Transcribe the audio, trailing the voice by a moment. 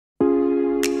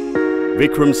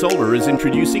Vikram Solar is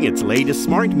introducing its latest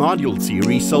smart module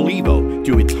series Solivo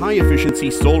to its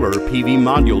high-efficiency solar PV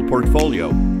module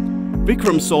portfolio.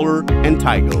 Vikram Solar and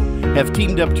TIGO have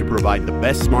teamed up to provide the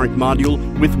best smart module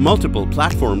with multiple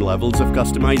platform levels of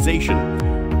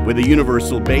customization. With a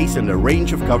universal base and a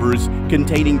range of covers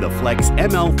containing the Flex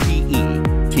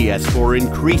MLPE, TS4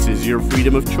 increases your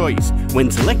freedom of choice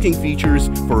when selecting features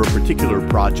for a particular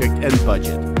project and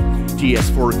budget.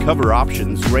 TS4 cover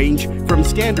options range from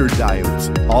standard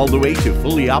diodes all the way to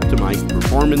fully optimized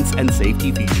performance and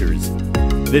safety features.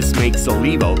 This makes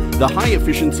Solivo the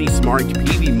high-efficiency smart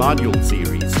PV module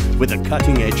series with a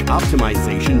cutting-edge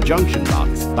optimization junction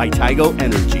box by TIGO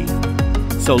Energy.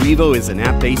 Solivo is an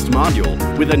app-based module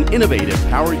with an innovative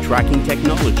power tracking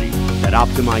technology that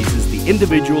optimizes the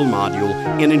individual module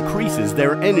and increases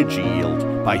their energy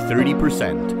yield by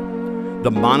 30%. The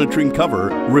monitoring cover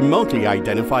remotely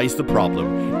identifies the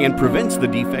problem and prevents the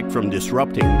defect from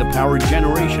disrupting the power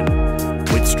generation.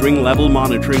 With string level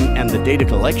monitoring and the data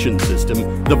collection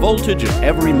system, the voltage of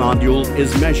every module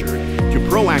is measured to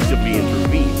proactively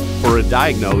intervene or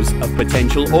diagnose of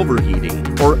potential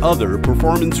overheating or other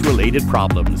performance-related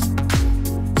problems.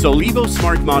 Solivo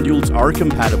smart modules are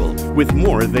compatible with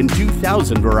more than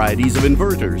 2,000 varieties of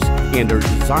inverters and are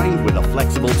designed with a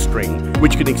flexible string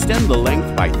which can extend the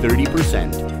length by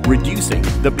 30%, reducing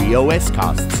the BOS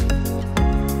costs.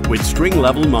 With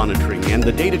string-level monitoring and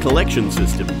the data collection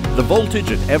system, the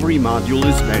voltage at every module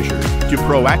is measured to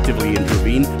proactively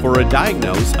intervene for a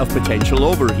diagnosis of potential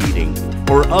overheating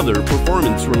or other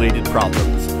performance-related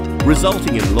problems,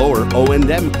 resulting in lower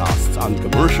O&M costs on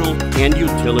commercial and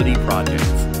utility projects.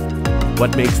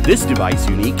 What makes this device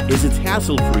unique is its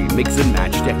hassle-free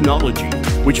mix-and-match technology,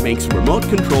 which makes remote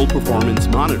control performance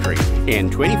monitoring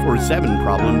and 24/7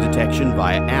 problem detection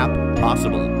via app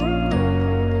possible.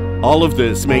 All of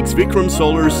this makes Vikram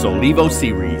Solar's Solivo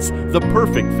series the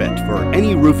perfect fit for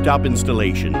any rooftop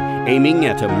installation, aiming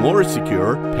at a more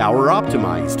secure,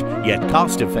 power-optimized, yet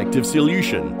cost-effective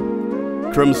solution.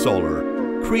 Vikram Solar,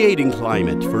 creating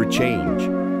climate for change.